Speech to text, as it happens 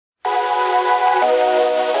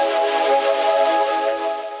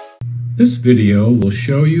This video will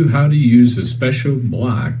show you how to use a special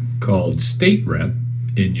block called StateRep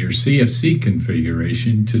in your CFC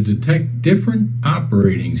configuration to detect different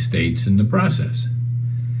operating states in the process.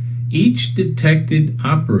 Each detected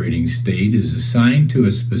operating state is assigned to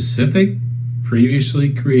a specific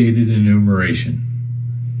previously created enumeration.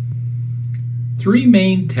 Three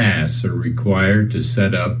main tasks are required to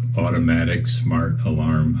set up automatic smart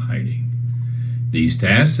alarm hiding. These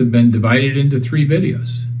tasks have been divided into three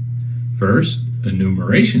videos. First,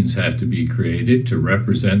 enumerations have to be created to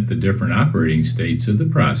represent the different operating states of the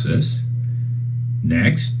process.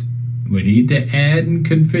 Next, we need to add and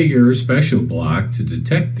configure a special block to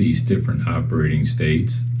detect these different operating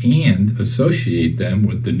states and associate them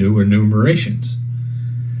with the new enumerations.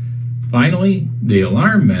 Finally, the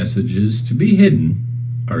alarm messages to be hidden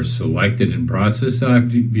are selected in Process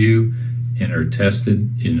Object View and are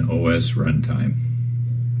tested in OS Runtime.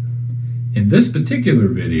 In this particular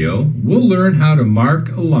video, we'll learn how to mark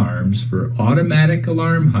alarms for automatic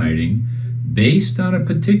alarm hiding based on a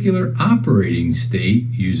particular operating state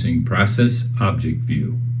using Process Object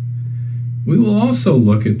View. We will also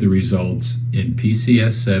look at the results in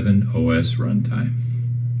PCS7 OS Runtime.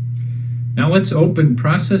 Now let's open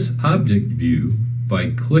Process Object View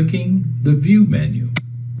by clicking the View menu.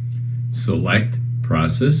 Select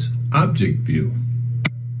Process Object View.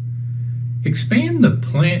 Expand the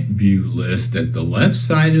plant view list at the left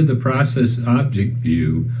side of the Process Object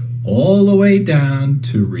View all the way down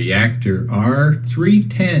to Reactor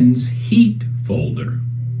R310's Heat folder.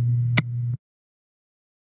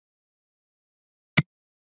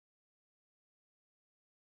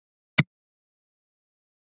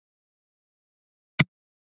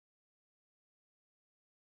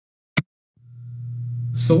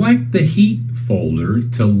 Select the Heat folder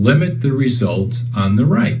to limit the results on the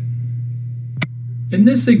right. In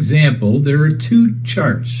this example, there are two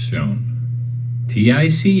charts shown.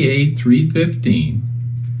 TICA 315,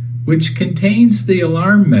 which contains the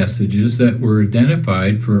alarm messages that were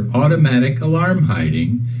identified for automatic alarm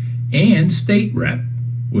hiding, and StateRep,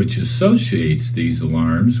 which associates these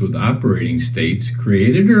alarms with operating states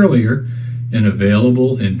created earlier and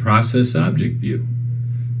available in Process Object View.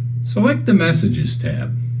 Select the Messages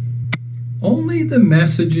tab. Only the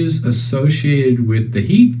messages associated with the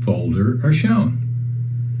Heat folder are shown.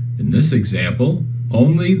 In this example,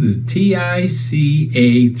 only the TICA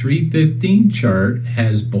 315 chart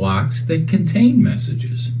has blocks that contain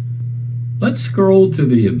messages. Let's scroll to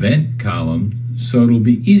the Event column so it'll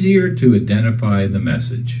be easier to identify the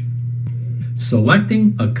message.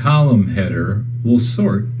 Selecting a column header will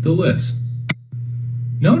sort the list.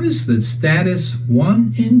 Notice that status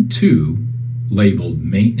 1 and 2, labeled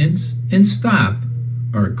Maintenance and Stop,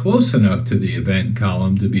 are close enough to the Event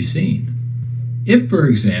column to be seen. If, for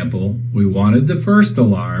example, we wanted the first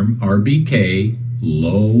alarm, RBK,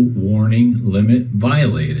 Low Warning Limit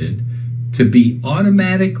Violated, to be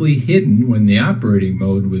automatically hidden when the operating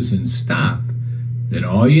mode was in stop, then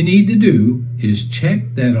all you need to do is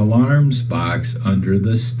check that alarms box under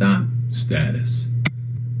the Stop status.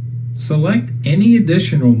 Select any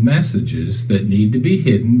additional messages that need to be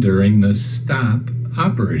hidden during the Stop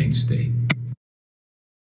operating state.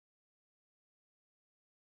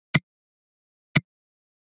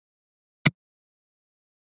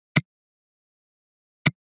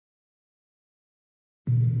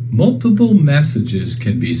 Multiple messages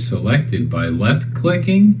can be selected by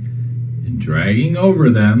left-clicking and dragging over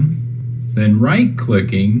them, then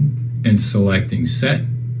right-clicking and selecting Set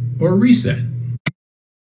or Reset.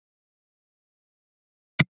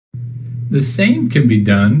 The same can be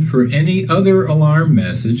done for any other alarm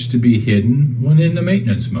message to be hidden when in the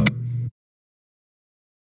maintenance mode.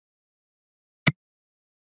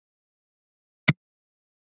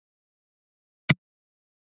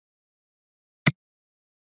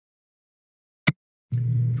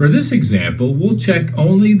 For this example, we'll check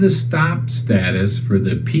only the Stop status for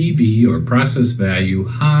the PV or process value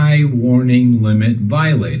High Warning Limit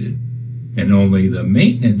Violated, and only the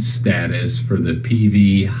maintenance status for the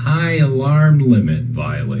PV High Alarm Limit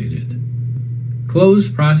Violated. Close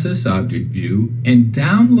Process Object View and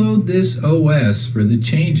download this OS for the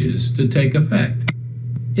changes to take effect.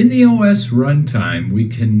 In the OS runtime, we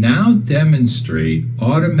can now demonstrate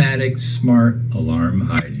automatic smart alarm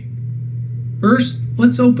hiding. First,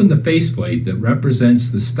 let's open the faceplate that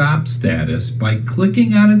represents the Stop status by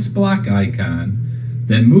clicking on its block icon,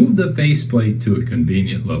 then move the faceplate to a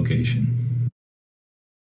convenient location.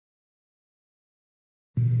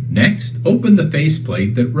 Next, open the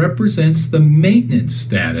faceplate that represents the maintenance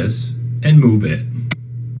status and move it.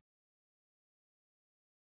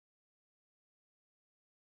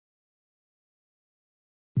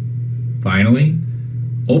 Finally,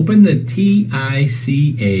 open the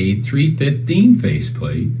TICA 315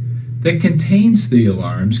 faceplate that contains the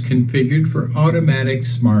alarms configured for automatic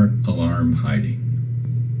smart alarm hiding.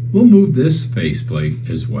 We'll move this faceplate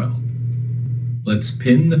as well. Let's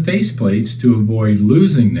pin the faceplates to avoid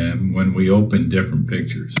losing them when we open different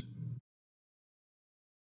pictures.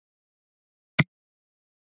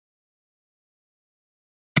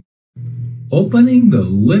 Opening the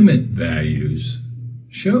limit values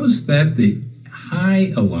shows that the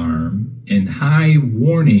high alarm and high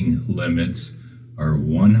warning limits are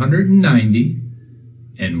 190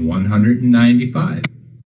 and 195.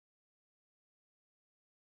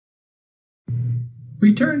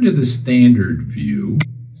 Return to the standard view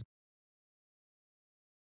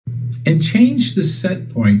and change the set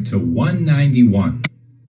point to 191.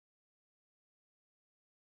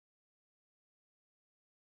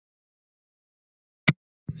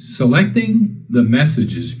 Selecting the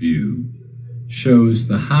Messages view shows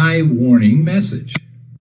the high warning message.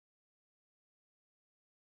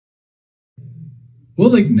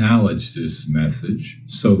 We'll acknowledge this message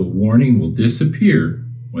so the warning will disappear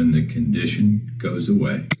when the condition goes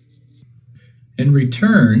away. And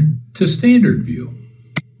return to Standard View.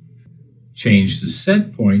 Change the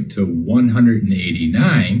set point to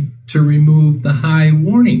 189 to remove the high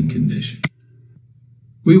warning condition.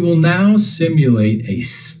 We will now simulate a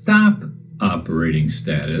stop operating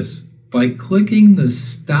status by clicking the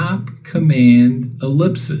Stop command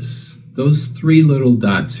ellipsis, those three little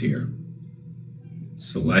dots here.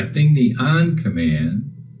 Selecting the On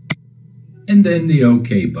command and then the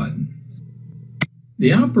OK button.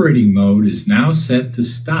 The operating mode is now set to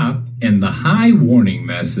stop and the high warning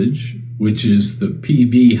message, which is the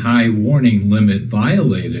PV high warning limit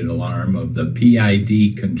violated alarm of the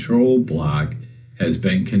PID control block, has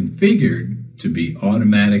been configured to be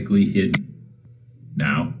automatically hidden.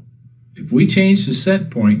 Now, if we change the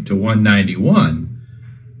set point to 191,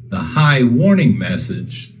 the high warning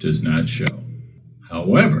message does not show.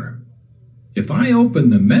 However, if I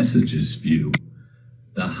open the Messages view,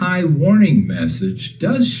 the high warning message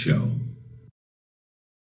does show.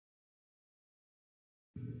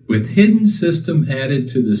 With Hidden System added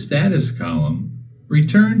to the status column,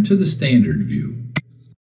 return to the Standard view.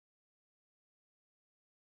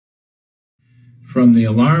 From the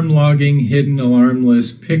Alarm Logging Hidden Alarm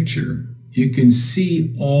List picture, you can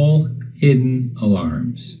see all hidden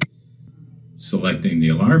alarms. Selecting the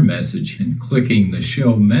alarm message and clicking the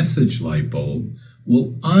Show Message light bulb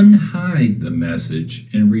will unhide the message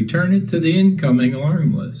and return it to the incoming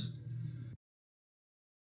alarm list.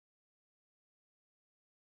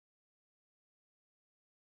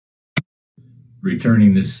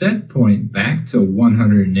 Returning the set point back to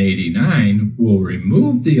 189 will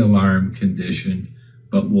remove the alarm condition,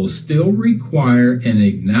 but will still require an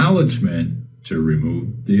acknowledgement to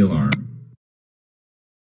remove the alarm.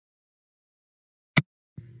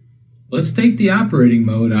 Let's take the operating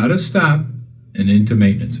mode out of stop and into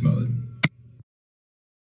maintenance mode.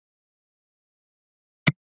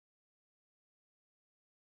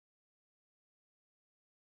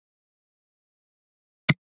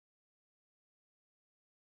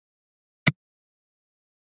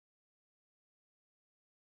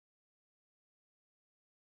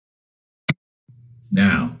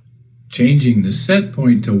 Now, changing the set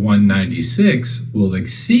point to 196 will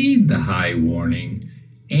exceed the high warning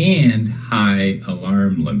and high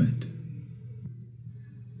alarm limit.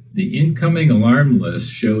 The incoming alarm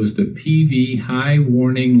list shows the PV high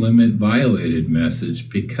warning limit violated message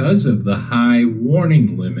because of the high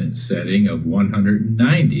warning limit setting of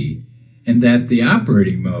 190 and that the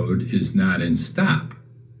operating mode is not in stop.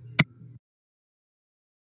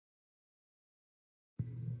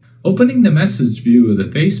 Opening the message view of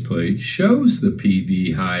the faceplate shows the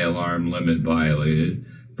PV high alarm limit violated,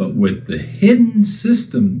 but with the Hidden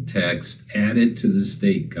System text added to the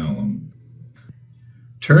state column.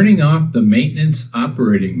 Turning off the maintenance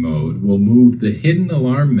operating mode will move the hidden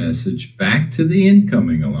alarm message back to the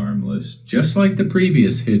incoming alarm list, just like the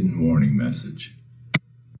previous hidden warning message.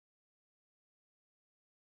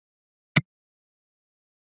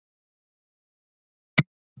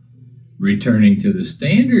 Returning to the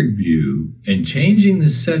standard view and changing the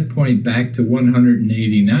set point back to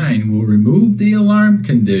 189 will remove the alarm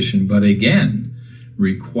condition, but again,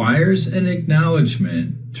 requires an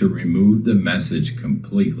acknowledgement to remove the message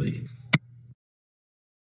completely.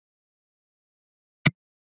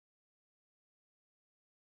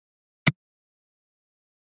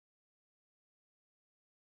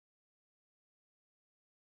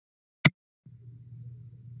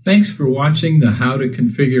 Thanks for watching the How to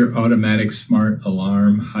Configure Automatic Smart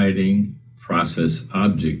Alarm Hiding Process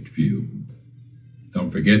Object View.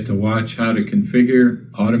 Don't forget to watch how to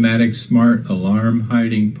configure Automatic Smart Alarm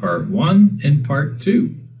Hiding Part 1 and Part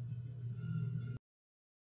 2.